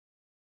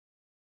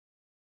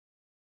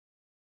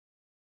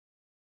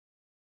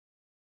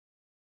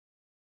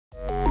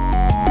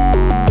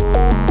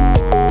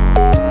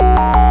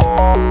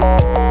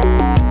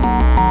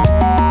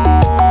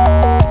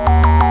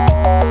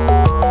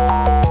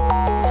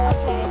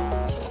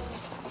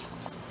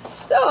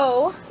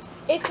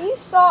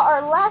saw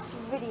our last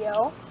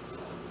video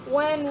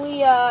when we,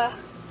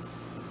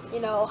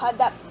 you know, had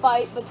that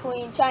fight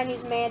between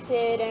Chinese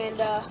mantid and,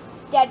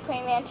 dead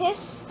praying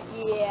mantis.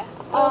 yeah.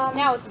 Well,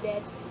 now it's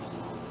dead.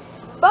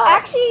 But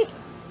Actually,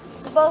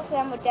 both of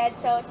them were dead,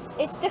 so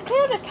it's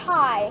declared a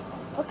tie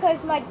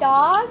because my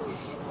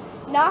dogs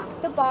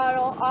knocked the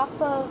bottle off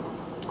of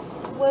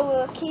where we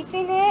were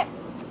keeping it,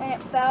 and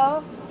it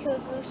fell to a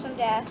gruesome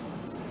death.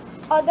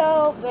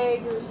 Although very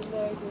gruesome,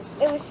 very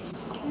gruesome. it was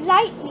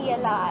slightly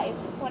alive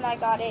when I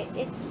got it.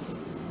 It was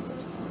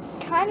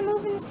kind of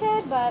moving its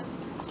head, but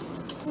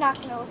it's not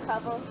going to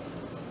recover.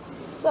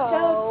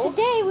 So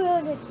today we're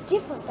in a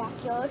different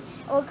backyard,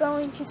 and we're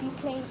going to be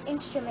playing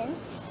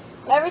instruments.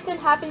 Everything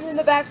happens in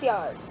the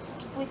backyard.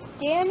 With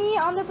Danny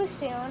on the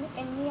bassoon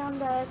and me on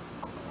the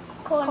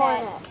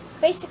cornet.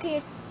 Basically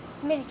a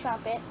mini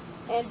trumpet.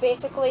 And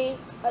basically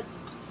a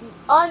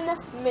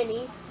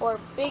un-mini or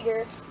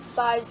bigger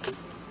sized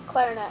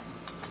clarinet.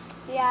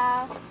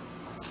 Yeah.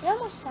 It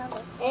almost sounds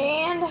like something.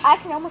 And I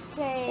can almost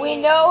play. we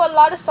know a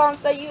lot of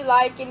songs that you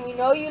like, and we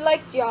know you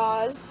like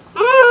Jaws.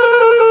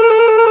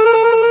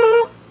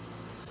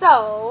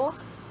 So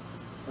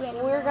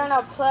we're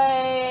gonna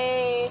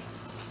play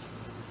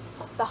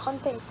the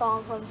hunting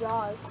song from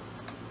Jaws.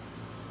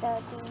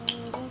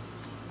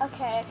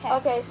 Okay.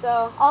 Okay,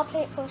 so I'll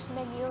play it first and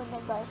then you and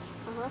then both.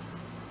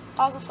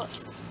 I'll go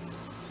first.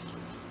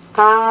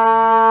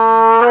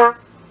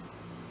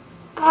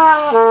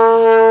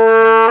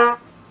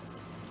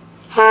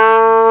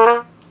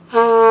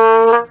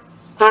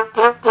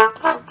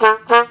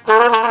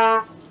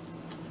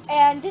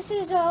 And this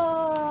is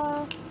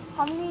how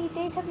many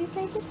days have you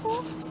played this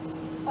for?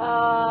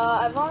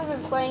 I've only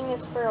been playing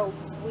this for a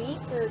week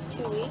or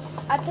 2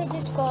 weeks. I played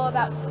this for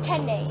about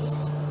 10 days.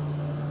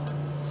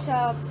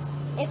 So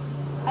if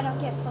I don't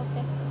get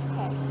perfect, it's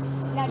okay.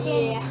 Now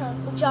Danny's turn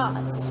for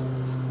Jaws.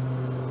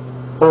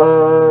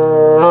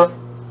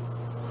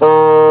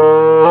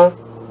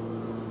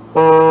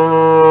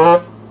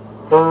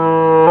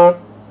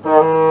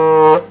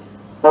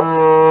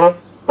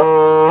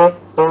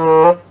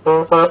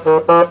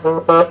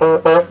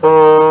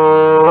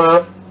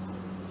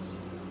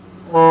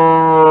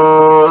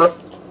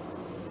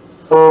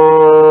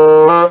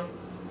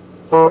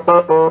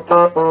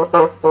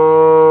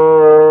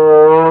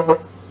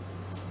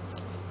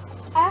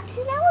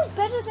 Actually, that was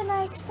better than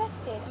I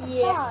expected.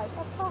 Yeah.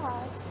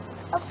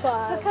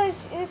 Applause. Because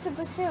it's a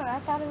bassoon. I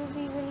thought it would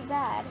be really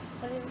bad,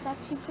 but it was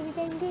actually pretty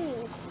dang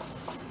good.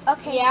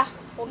 Okay. Yeah.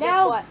 Well,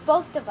 now guess what?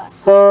 both of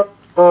us.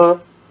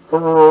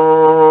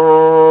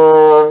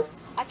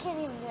 I can't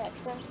even do it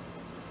because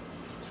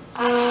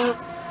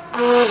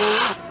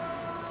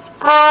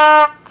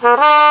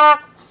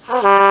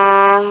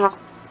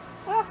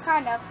well,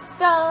 kind of.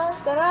 Dun,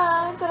 dun,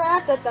 dun,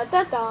 dun, dun, dun,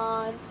 dun,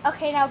 dun.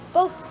 Okay, now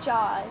both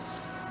Jaws.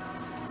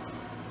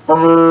 I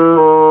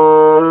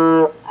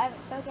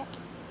haven't started yet.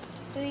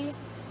 3,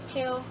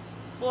 2,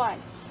 1.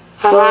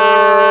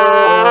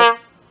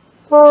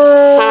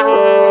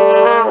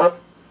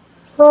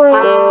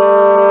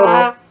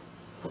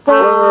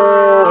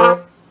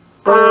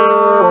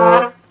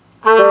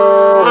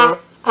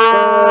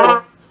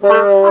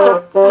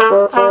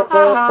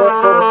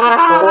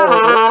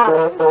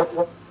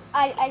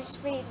 I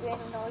just made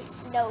random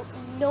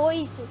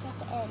noises at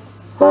the end.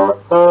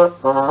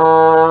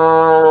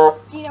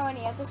 Do you know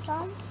any other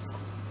songs?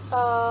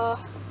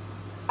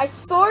 I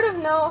sort of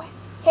know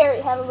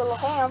Harry Had a Little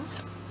Ham.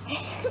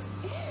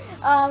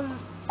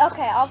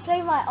 Okay, I'll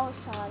play my own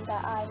song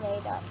that I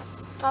made up.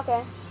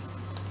 Okay.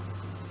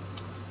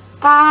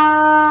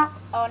 Oh,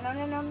 no.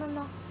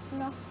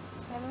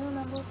 Let me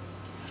remember.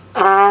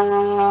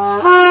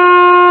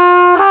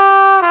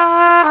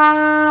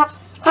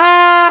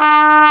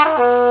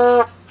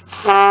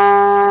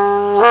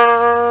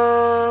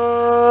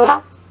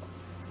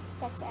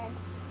 That's the end.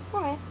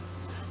 Alright.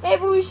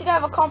 Maybe we should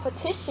have a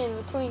competition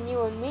between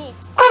you and me.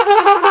 And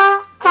we'll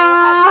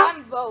have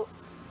them vote.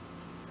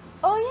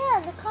 Oh yeah,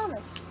 in the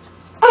comments.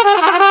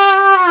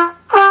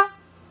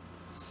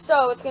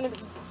 So it's gonna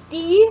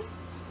be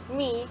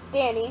me,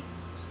 Danny,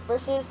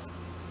 versus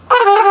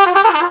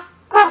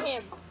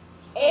him,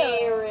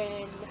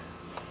 Aaron.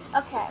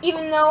 Okay.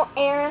 Even though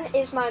Aaron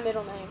is my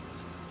middle name.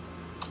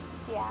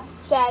 Yeah.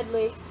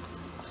 Sadly.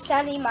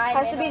 Sadly, mine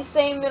Has to be the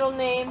same middle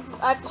name.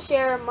 I have to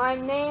share my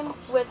name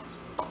with,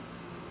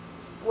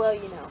 well,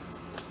 you know.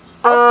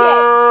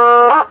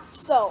 Okay.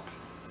 So,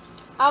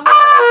 I'm gonna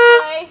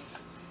play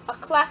a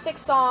classic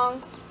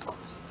song,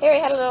 Harry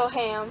Had a Little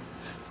Ham,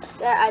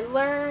 that I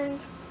learned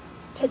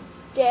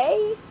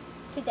today.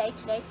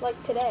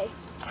 Like today.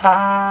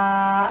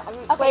 I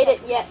haven't played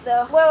it yet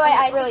though. Wait,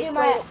 I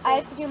I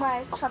have to do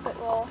my trumpet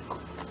roll.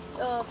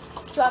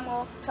 Drum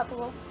roll, trumpet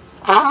roll.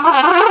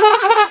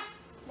 Now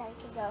you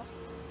can go.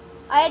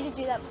 I had to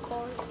do that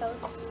before, so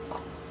it's...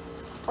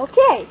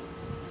 Okay.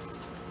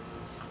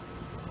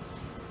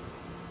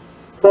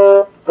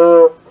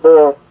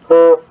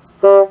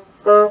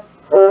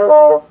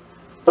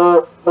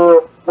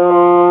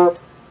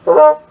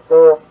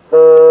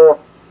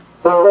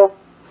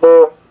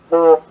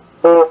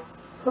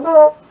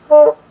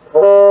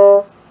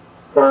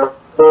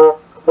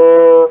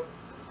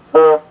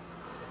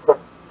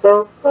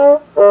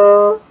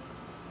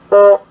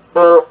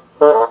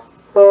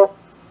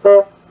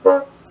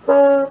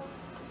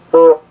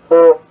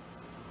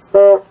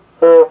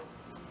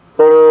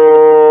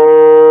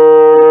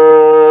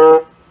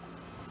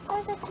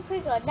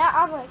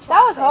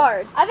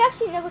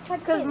 actually never tried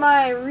to play Because this.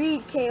 my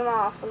reed came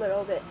off a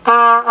little bit.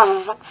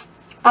 I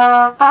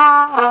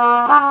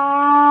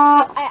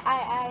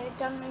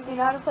don't Do even you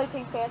know how to play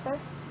Pink Panther?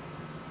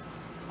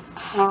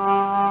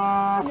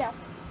 know.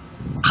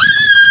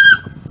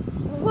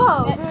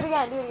 Whoa, do it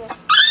again, do it again.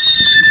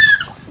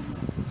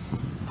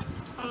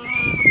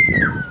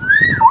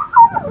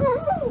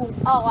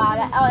 Oh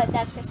wow,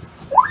 that's just.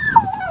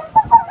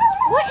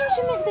 What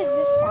instrument does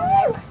this sound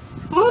like?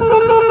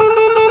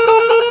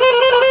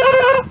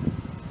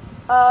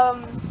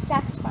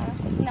 Saxophone, I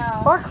think.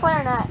 No. Or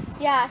clarinet.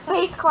 Yeah.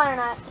 Bass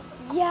clarinet.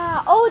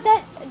 Yeah. Oh,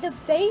 the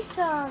bass.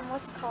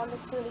 What's it called?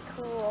 It's really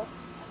cool.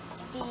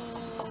 The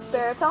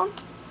Baritone?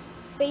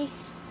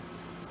 bass.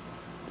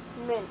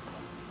 Mint.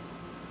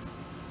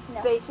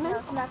 No. Basement? No,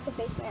 it's not the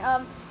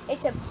basement.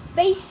 It's a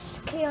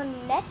bass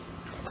clarinet.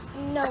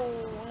 No.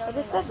 I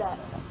just said that.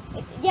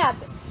 Yeah.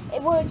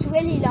 Well, it's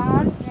really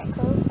long and it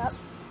goes up.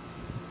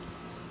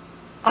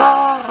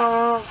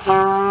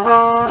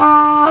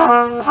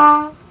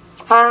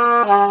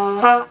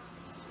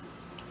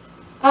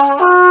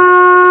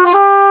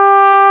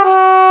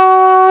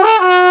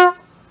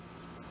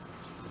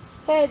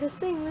 Hey, this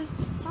thing was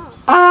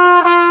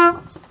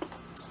on.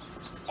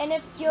 And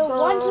if you're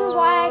wondering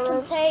why I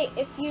can play,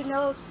 if you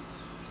know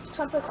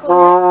trumpet cornet,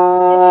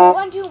 if you're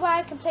wondering why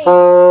I can play G,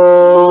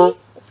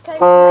 it's because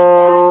my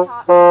dad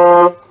taught me.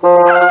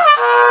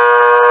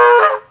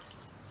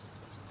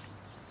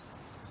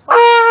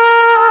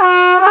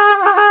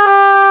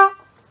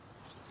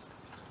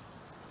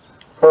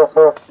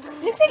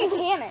 Looks like a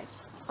cannon.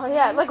 Oh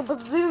yeah, like a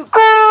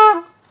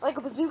bazooka. Like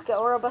a bazooka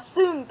or a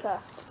bassoonka.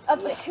 A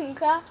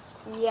bazooka?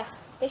 Yeah.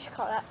 They should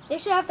call that. They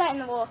should have that in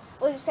the wall.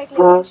 Or just like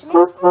little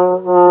instruments.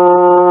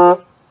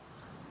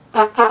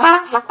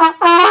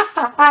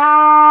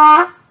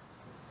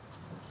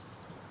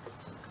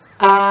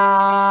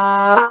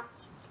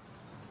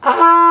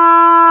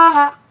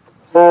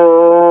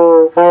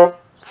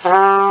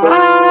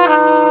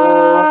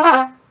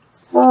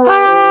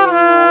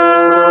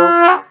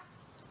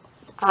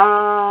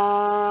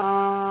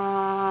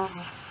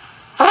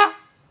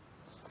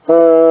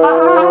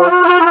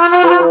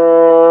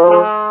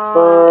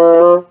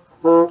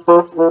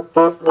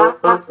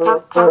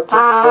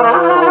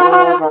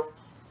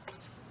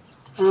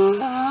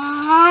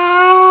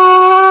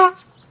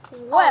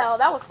 Well,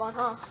 that was fun,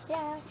 huh?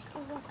 Yeah.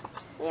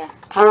 Yeah.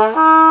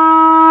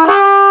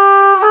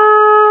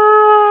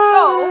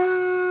 So,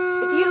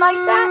 if you like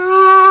that,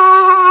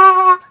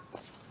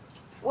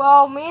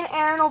 well, me and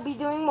Aaron will be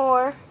doing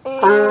more,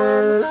 and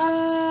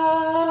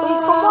please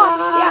come watch.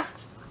 Yeah.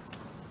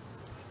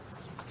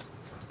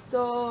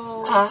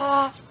 So.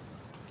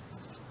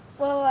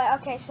 Well,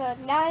 okay, so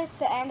now it's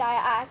the end.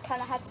 I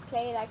kind of have to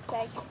play like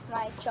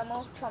my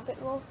trumpet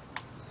roll.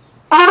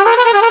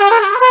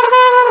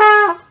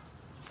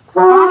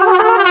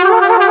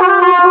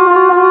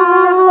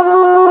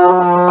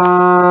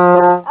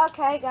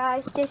 Okay,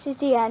 guys, this is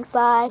the end.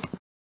 Bye.